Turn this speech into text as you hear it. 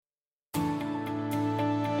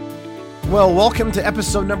Well, welcome to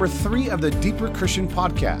episode number 3 of the Deeper Christian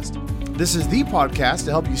Podcast. This is the podcast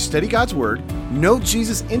to help you study God's Word, know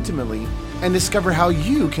Jesus intimately, and discover how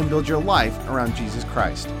you can build your life around Jesus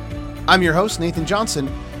Christ. I'm your host, Nathan Johnson,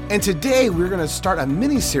 and today we're going to start a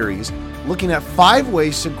mini-series looking at 5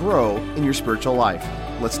 ways to grow in your spiritual life.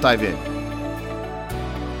 Let's dive in.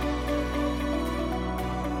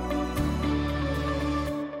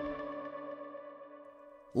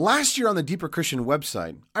 Last year on the Deeper Christian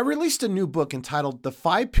website, I released a new book entitled The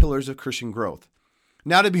 5 Pillars of Christian Growth.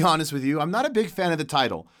 Now, to be honest with you, I'm not a big fan of the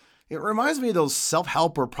title. It reminds me of those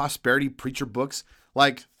self-help or prosperity preacher books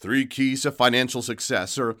like 3 Keys to Financial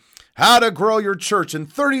Success or How to Grow Your Church in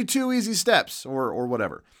 32 Easy Steps or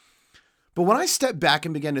whatever. But when I stepped back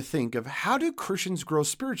and began to think of how do Christians grow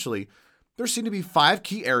spiritually, there seem to be 5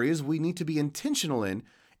 key areas we need to be intentional in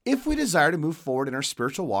if we desire to move forward in our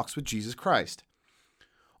spiritual walks with Jesus Christ.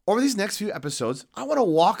 Over these next few episodes, I want to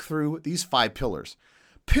walk through these 5 pillars.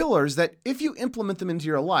 Pillars that, if you implement them into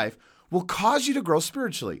your life, will cause you to grow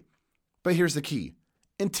spiritually. But here's the key: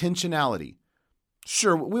 intentionality.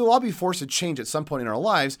 Sure, we will all be forced to change at some point in our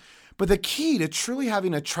lives, but the key to truly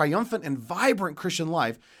having a triumphant and vibrant Christian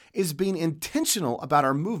life is being intentional about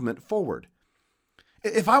our movement forward.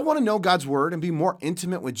 If I want to know God's Word and be more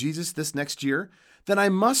intimate with Jesus this next year, then I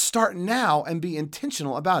must start now and be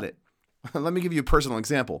intentional about it. Let me give you a personal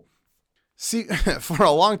example. See, for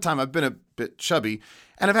a long time, I've been a bit chubby,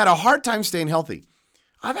 and I've had a hard time staying healthy.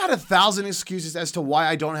 I've had 1,000 excuses as to why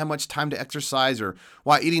I don't have much time to exercise or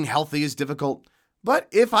why eating healthy is difficult. But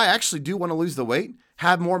if I actually do want to lose the weight,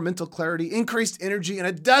 have more mental clarity, increased energy, and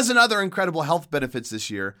a dozen other incredible health benefits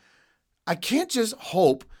this year, I can't just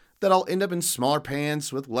hope that I'll end up in smaller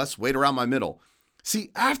pants with less weight around my middle.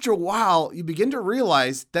 See, after a while, you begin to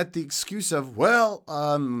realize that the excuse of,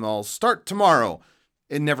 I'll start tomorrow,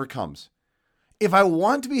 it never comes. If I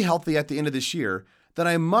want to be healthy at the end of this year, then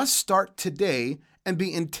I must start today and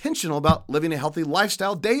be intentional about living a healthy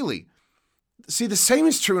lifestyle daily. See, the same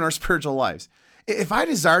is true in our spiritual lives. If I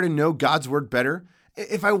desire to know God's Word better,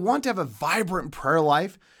 if I want to have a vibrant prayer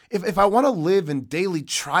life, if I want to live in daily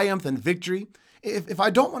triumph and victory, if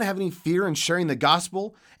I don't want to have any fear in sharing the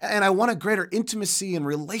gospel, and I want a greater intimacy and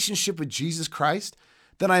relationship with Jesus Christ,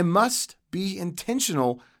 then I must be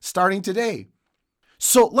intentional starting today.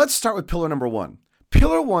 So let's start with pillar number 1.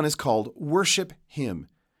 Pillar 1 is called Worship Him,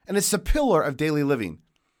 and it's the pillar of daily living.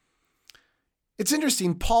 It's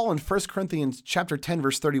interesting, Paul in 1 Corinthians chapter 10,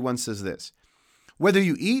 verse 31 says this: "Whether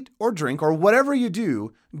you eat or drink or whatever you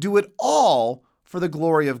do, do it all for the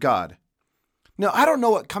glory of God." Now, I don't know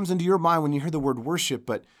what comes into your mind when you hear the word worship,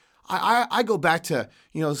 but I go back to,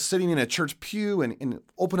 sitting in a church pew and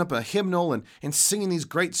open up a hymnal and singing these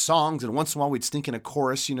great songs. And once in a while we'd sneak in a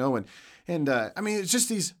chorus, and it's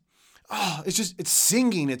just it's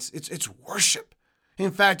singing. It's worship.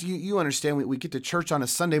 In fact, you understand, we get to church on a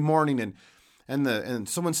Sunday morning and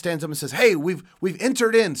someone stands up and says, "Hey, we've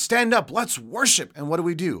entered in, stand up, let's worship." And what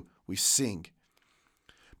do? We sing.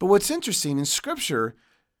 But what's interesting in Scripture,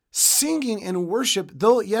 singing and worship,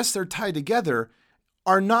 though yes, they're tied together,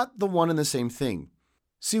 are not the one and the same thing.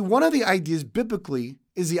 See, one of the ideas biblically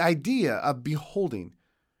is the idea of beholding.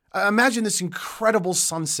 Imagine this incredible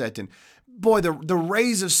sunset, and boy, the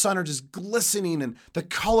rays of sun are just glistening and the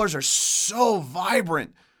colors are so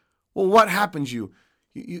vibrant. Well, what happens? You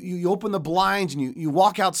open the blinds and you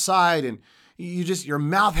walk outside and your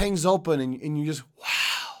mouth hangs open and you just,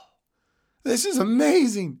 wow, this is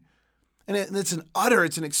amazing. And it's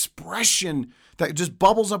an expression that just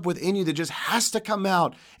bubbles up within you that just has to come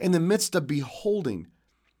out in the midst of beholding.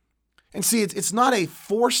 And see, it's not a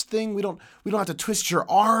forced thing. We don't have to twist your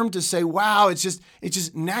arm to say, wow, it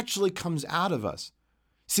just naturally comes out of us.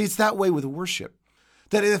 See, it's that way with worship.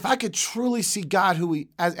 That if I could truly see God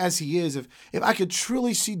as he is, if I could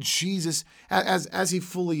truly see Jesus as he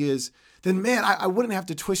fully is, then man, I wouldn't have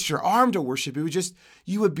to twist your arm to worship. It would just,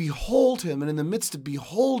 you would behold him. And in the midst of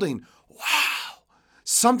beholding, wow,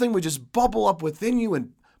 something would just bubble up within you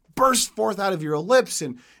and burst forth out of your lips.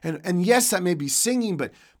 And yes, that may be singing,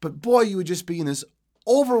 but boy, you would just be in this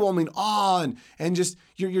overwhelming awe and just,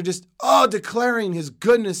 you're just, declaring his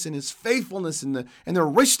goodness and his faithfulness and the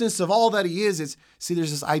richness of all that he is.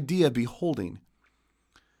 There's this idea of beholding.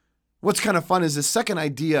 What's kind of fun is the second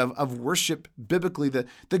idea of worship biblically,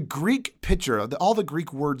 the Greek picture, all the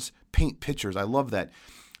Greek words paint pictures. I love that.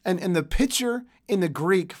 And the picture in the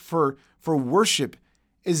Greek for worship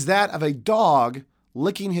is that of a dog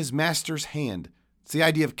licking his master's hand. It's the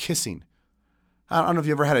idea of kissing. I don't know if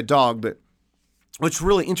you ever had a dog, but what's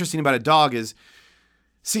really interesting about a dog is,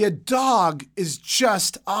 a dog is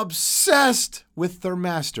just obsessed with their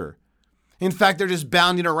master. In fact, they're just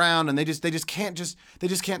bounding around and they just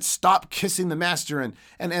can't stop kissing the master. And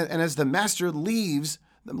as the master leaves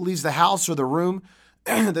the house or the room,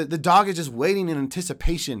 the dog is just waiting in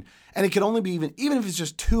anticipation. And it can only be even if it's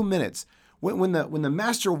just 2 minutes. When the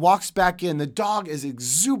master walks back in, the dog is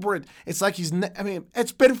exuberant. It's like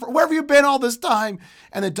it's been where have you been all this time?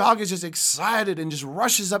 And the dog is just excited and just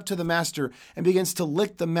rushes up to the master and begins to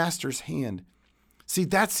lick the master's hand. See,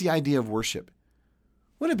 that's the idea of worship.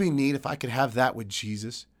 Wouldn't it be neat if I could have that with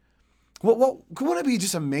Jesus? Wouldn't it be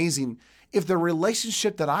just amazing if the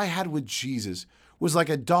relationship that I had with Jesus was like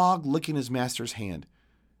a dog licking his master's hand?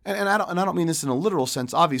 And I don't mean this in a literal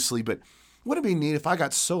sense, obviously, but wouldn't it be neat if I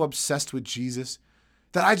got so obsessed with Jesus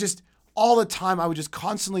that all the time I would just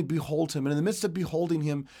constantly behold him. And in the midst of beholding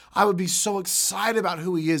him, I would be so excited about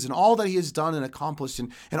who he is and all that he has done and accomplished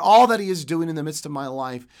and all that he is doing in the midst of my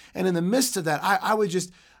life. And in the midst of that,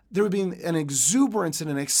 there would be an exuberance and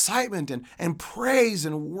an excitement and praise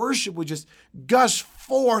and worship would just gush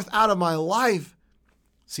forth out of my life.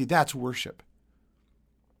 See, that's worship.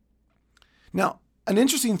 Now, an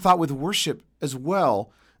interesting thought with worship as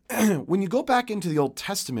well, when you go back into the Old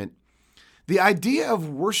Testament, the idea of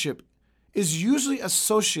worship is usually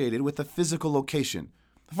associated with a physical location.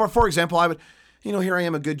 For example, I would, here I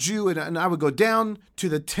am, a good Jew, and I would go down to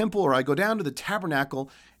the temple or I go down to the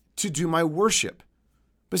tabernacle to do my worship.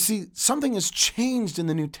 But see, something has changed in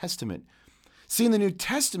the New Testament. See, in the New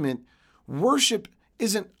Testament, worship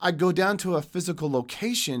isn't I go down to a physical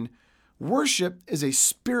location. Worship is a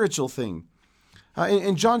spiritual thing.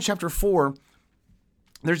 In John chapter 4,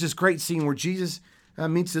 there's this great scene where Jesus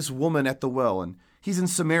meets this woman at the well, and he's in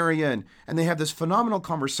Samaria, and they have this phenomenal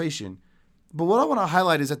conversation. But what I want to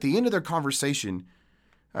highlight is at the end of their conversation,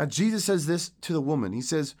 Jesus says this to the woman. He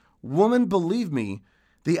says, "Woman, believe me,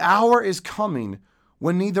 the hour is coming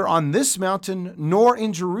when neither on this mountain nor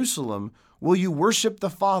in Jerusalem will you worship the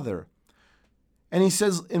Father." And he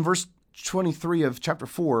says in verse 23 of chapter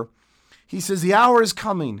 4, he says, "The hour is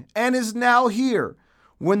coming and is now here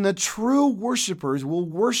when the true worshipers will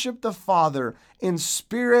worship the Father in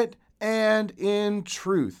spirit and in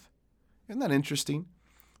truth." Isn't that interesting?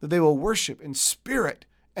 That they will worship in spirit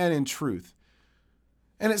and in truth.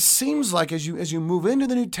 And it seems like as you move into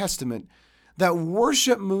the New Testament, that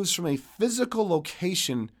worship moves from a physical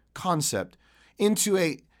location concept into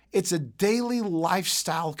it's a daily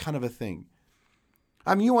lifestyle kind of a thing.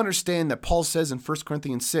 You understand that Paul says in 1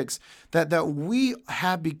 Corinthians 6 that we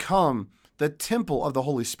have become the temple of the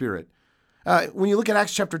Holy Spirit. When you look at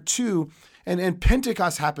Acts chapter 2 and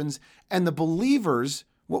Pentecost happens and the believers,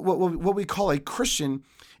 what we call a Christian,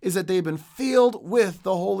 is that they've been filled with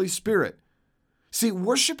the Holy Spirit. See,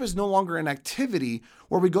 worship is no longer an activity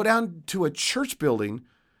where we go down to a church building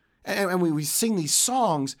and we sing these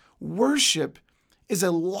songs. Worship is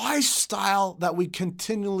a lifestyle that we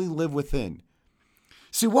continually live within.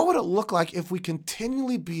 See, what would it look like if we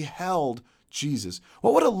continually beheld Jesus?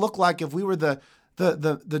 What would it look like if we were the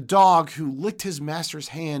dog who licked his master's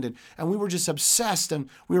hand and we were just obsessed and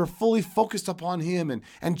we were fully focused upon him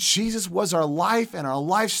and Jesus was our life and our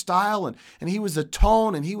lifestyle and he was the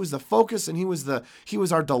tone and he was the focus and he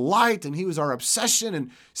was our delight and he was our obsession.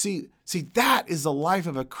 And see, that is the life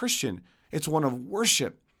of a Christian. It's one of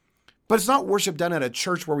worship. But it's not worship done at a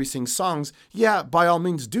church where we sing songs. Yeah, by all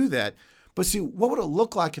means do that. But see, what would it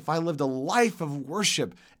look like if I lived a life of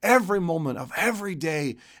worship every moment of every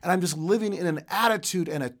day, and I'm just living in an attitude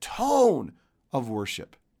and a tone of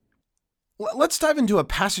worship? Let's dive into a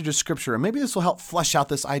passage of scripture, and maybe this will help flesh out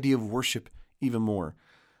this idea of worship even more.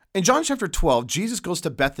 In John chapter 12, Jesus goes to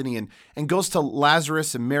Bethany and goes to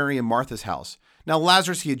Lazarus and Mary and Martha's house. Now,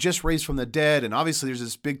 Lazarus, he had just raised from the dead, and obviously there's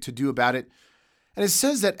this big to-do about it. And it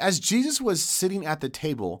says that as Jesus was sitting at the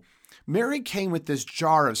table, Mary came with this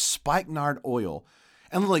jar of spikenard oil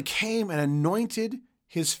and literally came and anointed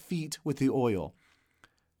his feet with the oil.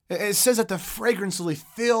 It says that the fragrance literally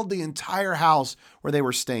filled the entire house where they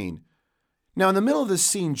were staying. Now, in the middle of this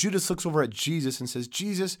scene, Judas looks over at Jesus and says,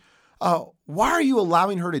 "Jesus, why are you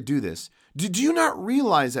allowing her to do this? Do you not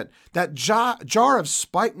realize that jar of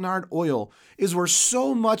spikenard oil is worth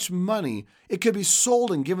so much money it could be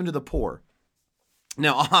sold and given to the poor?"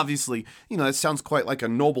 Now, obviously, that sounds quite like a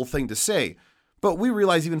noble thing to say, but we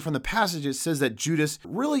realize even from the passage, it says that Judas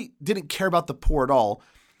really didn't care about the poor at all,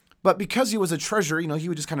 but because he was a treasurer, he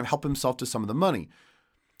would just kind of help himself to some of the money.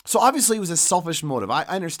 So obviously it was a selfish motive. I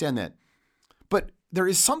understand that. But there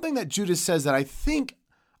is something that Judas says that I think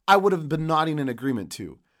I would have been nodding in agreement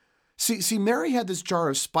to. See, Mary had this jar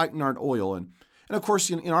of spikenard oil, and of course,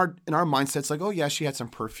 in our mindset, it's like, oh yeah, she had some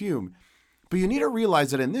perfume. But you need to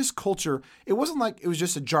realize that in this culture, it wasn't like it was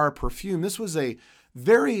just a jar of perfume. This was a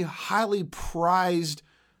very highly prized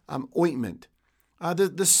ointment.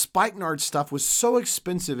 The spikenard stuff was so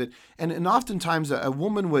expensive, and oftentimes a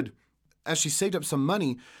woman would, as she saved up some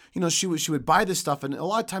money, she would buy this stuff, and a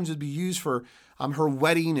lot of times it would be used for her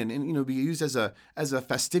wedding, and be used as a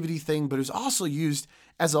festivity thing. But it was also used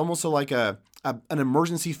as almost like an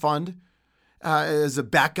emergency fund, as a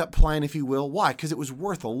backup plan, if you will. Why? Because it was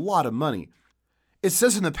worth a lot of money. It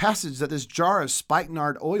says in the passage that this jar of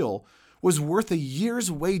spikenard oil was worth a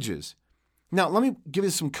year's wages. Now, let me give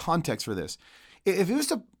you some context for this. If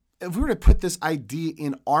we were to put this idea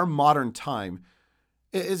in our modern time,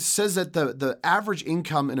 it says that the average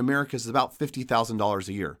income in America is about $50,000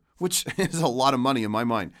 a year, which is a lot of money in my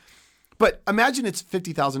mind. But imagine it's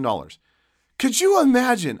 $50,000. Could you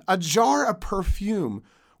imagine a jar of perfume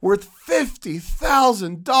worth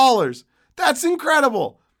 $50,000? That's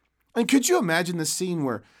incredible. And could you imagine the scene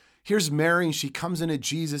where here's Mary and she comes into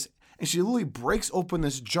Jesus and she literally breaks open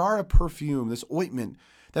this jar of perfume, this ointment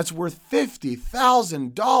that's worth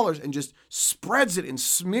 $50,000, and just spreads it and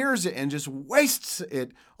smears it and just wastes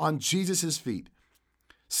it on Jesus's feet.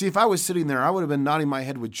 See, if I was sitting there, I would have been nodding my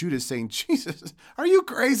head with Judas saying, Jesus, are you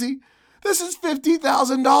crazy? This is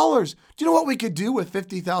 $50,000. Do you know what we could do with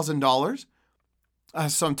 $50,000?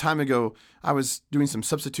 Some time ago, I was doing some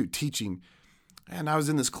substitute teaching, and I was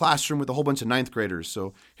in this classroom with a whole bunch of ninth graders.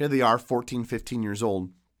 So here they are, 14, 15 years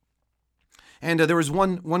old. And there was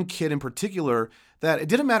one kid in particular that it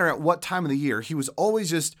didn't matter at what time of the year. He was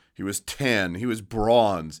always he was 10. He was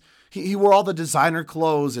bronze. He wore all the designer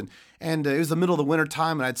clothes, and it was the middle of the winter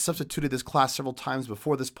time, and I'd substituted this class several times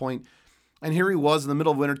before this point. And here he was in the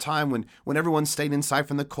middle of winter time when everyone's staying inside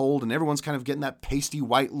from the cold and everyone's kind of getting that pasty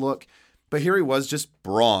white look. But here he was, just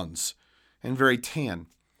bronze and very tan.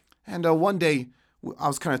 And one day I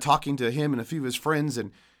was kind of talking to him and a few of his friends,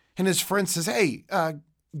 and his friend says, hey,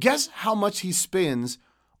 guess how much he spends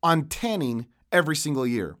on tanning every single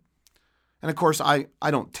year. And of course, I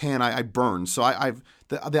don't tan, I burn. So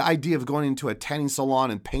the idea of going into a tanning salon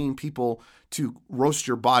and paying people to roast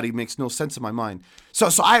your body makes no sense in my mind. So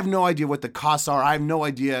I have no idea what the costs are. I have no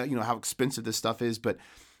idea, how expensive this stuff is. But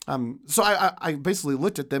so I basically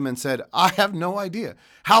looked at them and said, I have no idea.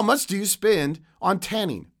 How much do you spend on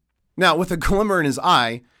tanning? Now, with a glimmer in his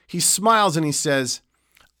eye, he smiles and he says,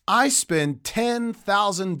 I spend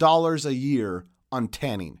 $10,000 a year on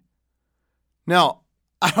tanning. Now,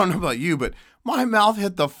 I don't know about you, but my mouth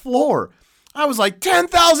hit the floor. I was like,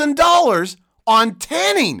 $10,000 on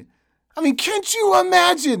tanning. I mean, can't you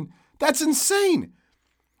imagine? That's insane.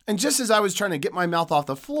 And just as I was trying to get my mouth off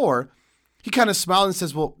the floor, he kind of smiled and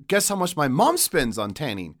says, well, guess how much my mom spends on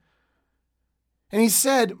tanning? And he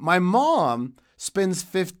said, my mom spends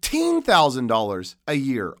 $15,000 a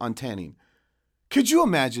year on tanning. Could you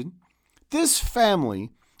imagine? This family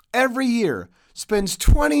every year spends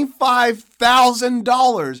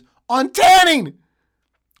 $25,000 on tanning.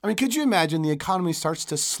 I mean, could you imagine the economy starts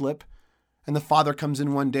to slip and the father comes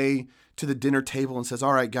in one day to the dinner table and says,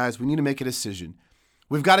 all right, guys, we need to make a decision.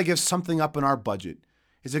 We've got to give something up in our budget.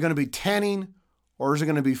 Is it going to be tanning or is it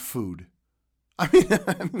going to be food? I mean,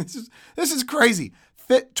 this is crazy.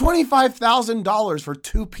 $25,000 for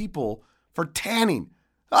two people for tanning.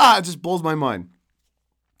 It just blows my mind.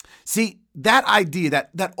 See, that idea,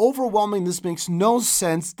 that overwhelming, this makes no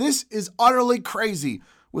sense, this is utterly crazy,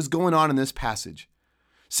 was going on in this passage.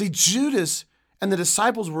 See, Judas and the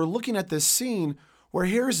disciples were looking at this scene where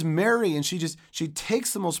here's Mary and she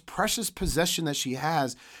takes the most precious possession that she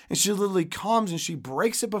has and she literally comes and she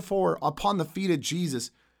breaks it upon the feet of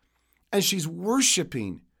Jesus and she's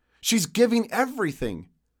worshiping. She's giving everything.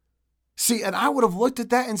 See, and I would have looked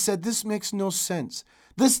at that and said, this makes no sense.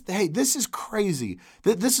 This is crazy.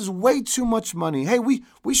 This is way too much money. Hey,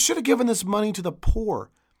 we should have given this money to the poor.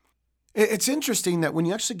 It's interesting that when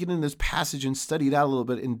you actually get into this passage and study it out a little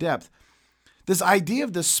bit in depth, this idea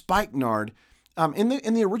of the spikenard, in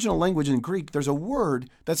the original language in Greek, there's a word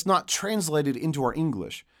that's not translated into our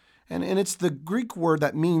English. And it's the Greek word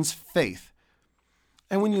that means faith.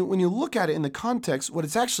 And when you look at it in the context, what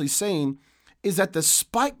it's actually saying is that the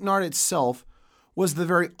spikenard itself was the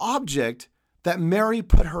very object that Mary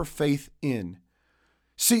put her faith in.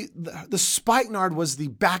 See, the spikenard was the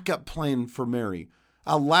backup plan for Mary.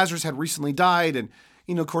 Lazarus had recently died, and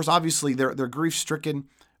of course, obviously they're grief-stricken.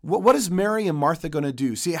 What is Mary and Martha going to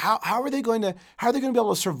do? See, how are they going to be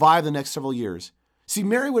able to survive the next several years? See,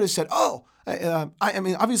 Mary would have said, I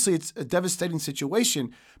mean, obviously it's a devastating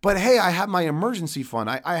situation, but hey, I have my emergency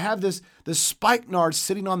fund. I have this spikenard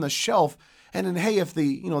sitting on the shelf. And then, hey, if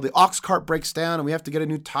the ox cart breaks down and we have to get a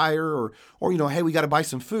new tire or hey, we got to buy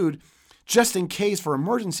some food, just in case for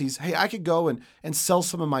emergencies, hey, I could go and sell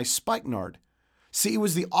some of my spikenard. See, it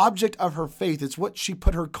was the object of her faith. It's what she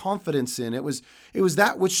put her confidence in. It was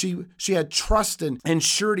that which she had trust in and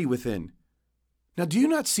surety within. Now, do you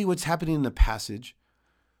not see what's happening in the passage?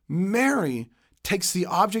 Mary takes the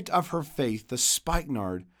object of her faith, the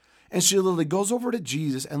spikenard, and she literally goes over to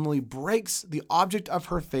Jesus and literally breaks the object of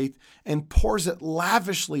her faith and pours it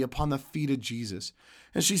lavishly upon the feet of Jesus.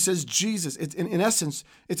 And she says, Jesus, in essence,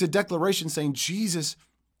 it's a declaration saying, Jesus,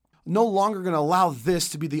 no longer going to allow this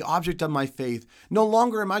to be the object of my faith. No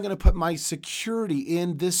longer am I going to put my security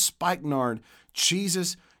in this spikenard.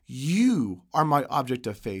 Jesus, you are my object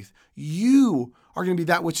of faith. You are going to be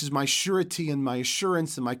that which is my surety and my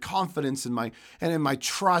assurance and my confidence and my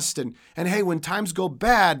trust. And hey, when times go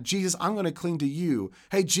bad, Jesus, I'm going to cling to you.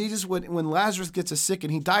 Hey, Jesus, when Lazarus gets sick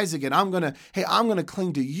and he dies again, I'm going to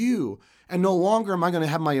cling to you. And no longer am I going to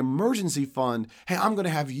have my emergency fund. Hey, I'm going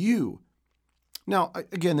to have you. Now,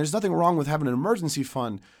 again, there's nothing wrong with having an emergency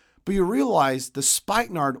fund, but you realize the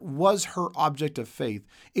spikenard was her object of faith.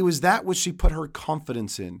 It was that which she put her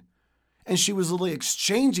confidence in. And she was literally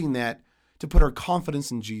exchanging that to put her confidence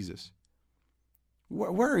in Jesus.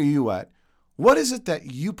 Where are you at? What is it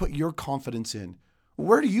that you put your confidence in?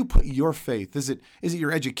 Where do you put your faith? Is it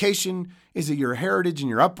your education? Is it your heritage and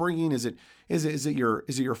your upbringing? Is it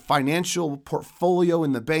your financial portfolio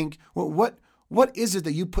in the bank? What is it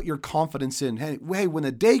that you put your confidence in? Hey, when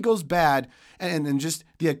the day goes bad and just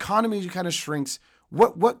the economy kind of shrinks,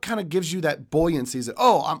 what kind of gives you that buoyancy? Is it,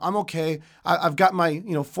 I'm okay. I've got my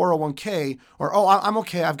 401k, or I'm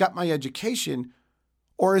okay. I've got my education,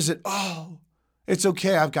 or is it it's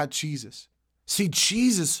okay. I've got Jesus. See,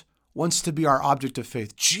 Jesus wants to be our object of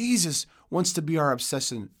faith. Jesus wants to be our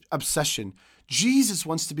obsession. Jesus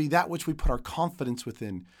wants to be that which we put our confidence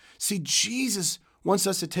within. See, Jesus wants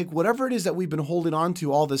us to take whatever it is that we've been holding on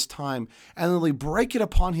to all this time and literally break it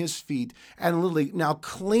upon his feet and literally now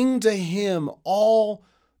cling to him all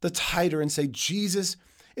the tighter and say, Jesus,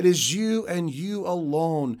 it is you and you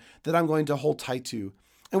alone that I'm going to hold tight to.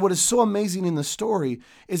 And what is so amazing in the story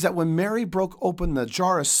is that when Mary broke open the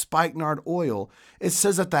jar of spikenard oil, it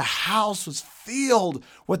says that the house was filled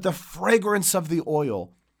with the fragrance of the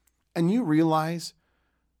oil. And you realize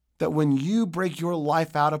that when you break your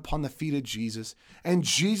life out upon the feet of Jesus and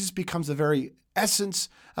Jesus becomes the very essence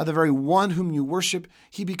of the very one whom you worship,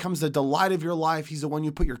 he becomes the delight of your life. He's the one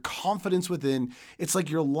you put your confidence within. It's like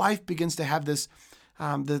your life begins to have this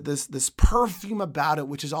perfume about it,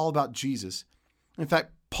 which is all about Jesus. In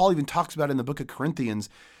fact, Paul even talks about it in the book of Corinthians,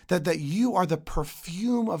 that you are the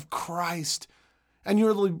perfume of Christ. And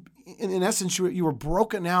you're literally, in essence, you were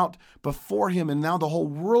broken out before him, and now the whole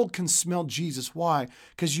world can smell Jesus. Why?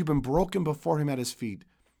 Because you've been broken before him at his feet.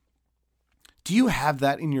 Do you have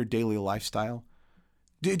that in your daily lifestyle?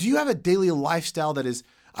 Do you have a daily lifestyle that is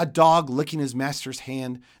a dog licking his master's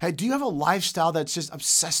hand? Hey, do you have a lifestyle that's just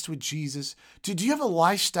obsessed with Jesus? Do you have a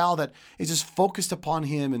lifestyle that is just focused upon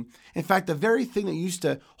him? And in fact, the very thing that you used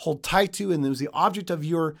to hold tight to and it was the object of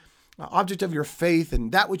your faith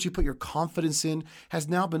and that which you put your confidence in has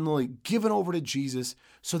now been literally given over to Jesus,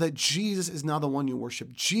 so that Jesus is now the one you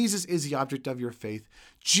worship. Jesus is the object of your faith.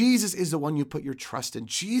 Jesus is the one you put your trust in.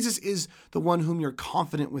 Jesus is the one whom you're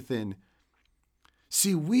confident within.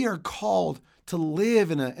 See, we are called to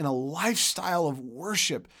live in a lifestyle of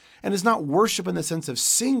worship. And it's not worship in the sense of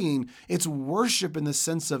singing. It's worship in the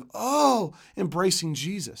sense of, embracing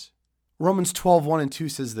Jesus. Romans 12:1-2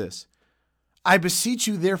 says this: I beseech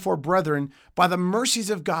you, therefore, brethren, by the mercies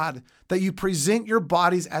of God, that you present your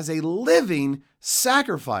bodies as a living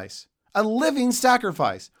sacrifice,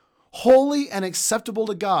 holy and acceptable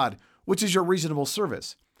to God, which is your reasonable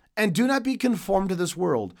service. And do not be conformed to this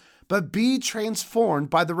world, but be transformed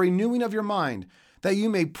by the renewing of your mind, that you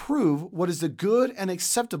may prove what is the good and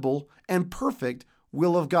acceptable and perfect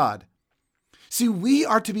will of God. See, we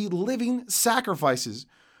are to be living sacrifices.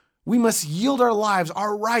 We must yield our lives,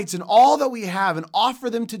 our rights, and all that we have and offer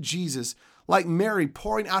them to Jesus, like Mary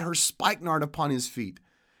pouring out her spikenard upon his feet.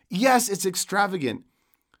 Yes, it's extravagant,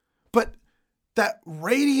 but that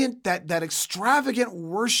radiant, that extravagant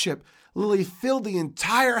worship literally filled the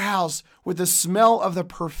entire house with the smell of the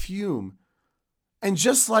perfume. And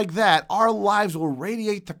just like that, our lives will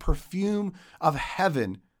radiate the perfume of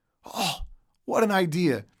heaven. Oh, what an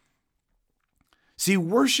idea. See,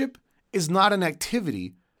 worship is not an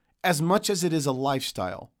activity as much as it is a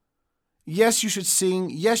lifestyle. Yes, you should sing.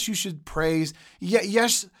 Yes, you should praise.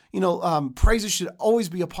 Yes, praises should always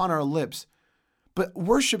be upon our lips. But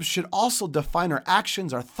worship should also define our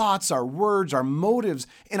actions, our thoughts, our words, our motives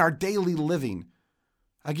in our daily living.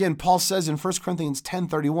 Again, Paul says in 1 Corinthians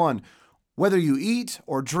 10:31, whether you eat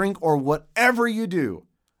or drink or whatever you do,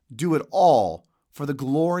 do it all for the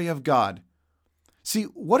glory of God. See,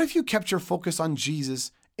 what if you kept your focus on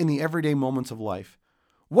Jesus in the everyday moments of life?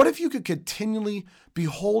 What if you could continually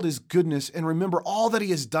behold his goodness and remember all that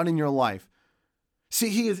he has done in your life? See,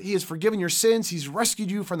 he has forgiven your sins. He's rescued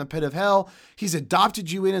you from the pit of hell. He's adopted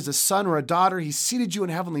you in as a son or a daughter. He's seated you in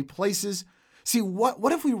heavenly places. See,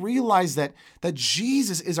 what if we realize that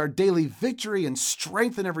Jesus is our daily victory and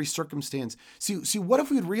strength in every circumstance? See, what if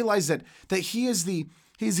we'd realize that he is the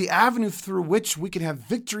avenue through which we can have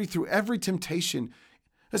victory through every temptation?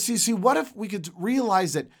 See, what if we could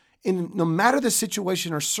realize that no matter the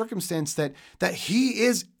situation or circumstance, that he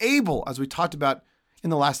is able, as we talked about in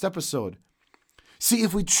the last episode. See,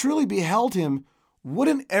 if we truly beheld him,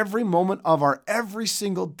 wouldn't every moment of our every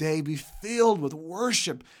single day be filled with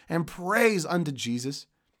worship and praise unto Jesus?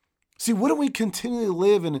 See, wouldn't we continually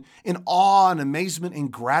live in awe and amazement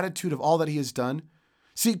and gratitude of all that he has done?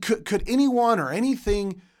 See, could anyone or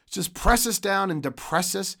anything just press us down and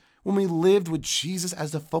depress us when we lived with Jesus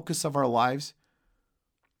as the focus of our lives?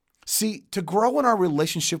 See, to grow in our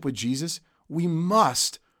relationship with Jesus, we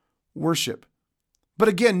must worship. But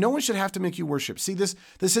again, no one should have to make you worship. See, this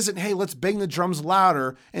isn't, hey, let's bang the drums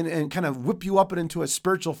louder and kind of whip you up into a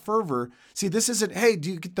spiritual fervor. See, this isn't, hey,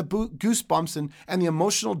 do you get the goosebumps and the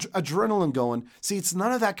emotional adrenaline going? See, it's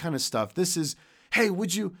none of that kind of stuff. This is, hey,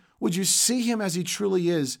 would you see him as he truly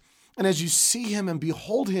is? And as you see him and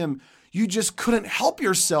behold him, you just couldn't help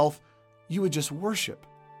yourself. You would just worship.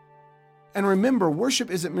 And remember, worship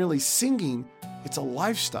isn't merely singing, it's a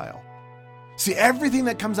lifestyle. See, everything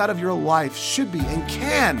that comes out of your life should be and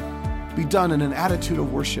can be done in an attitude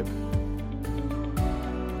of worship.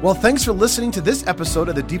 Well, thanks for listening to this episode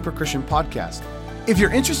of the Deeper Christian Podcast. If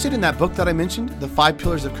you're interested in that book that I mentioned, The 5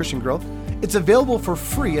 Pillars of Christian Growth, it's available for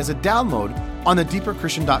free as a download on the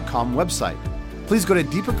deeperchristian.com website. Please go to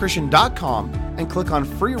deeperchristian.com and click on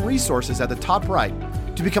free resources at the top right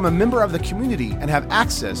to become a member of the community and have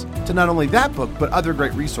access to not only that book, but other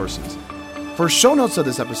great resources. For show notes of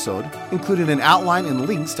this episode, including an outline and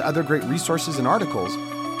links to other great resources and articles,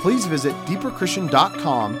 please visit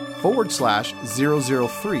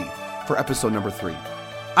deeperchristian.com/003 for episode number 3.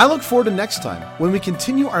 I look forward to next time when we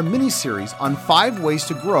continue our mini-series on 5 ways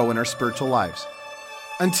to grow in our spiritual lives.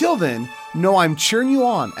 Until then, know I'm cheering you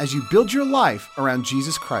on as you build your life around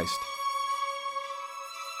Jesus Christ.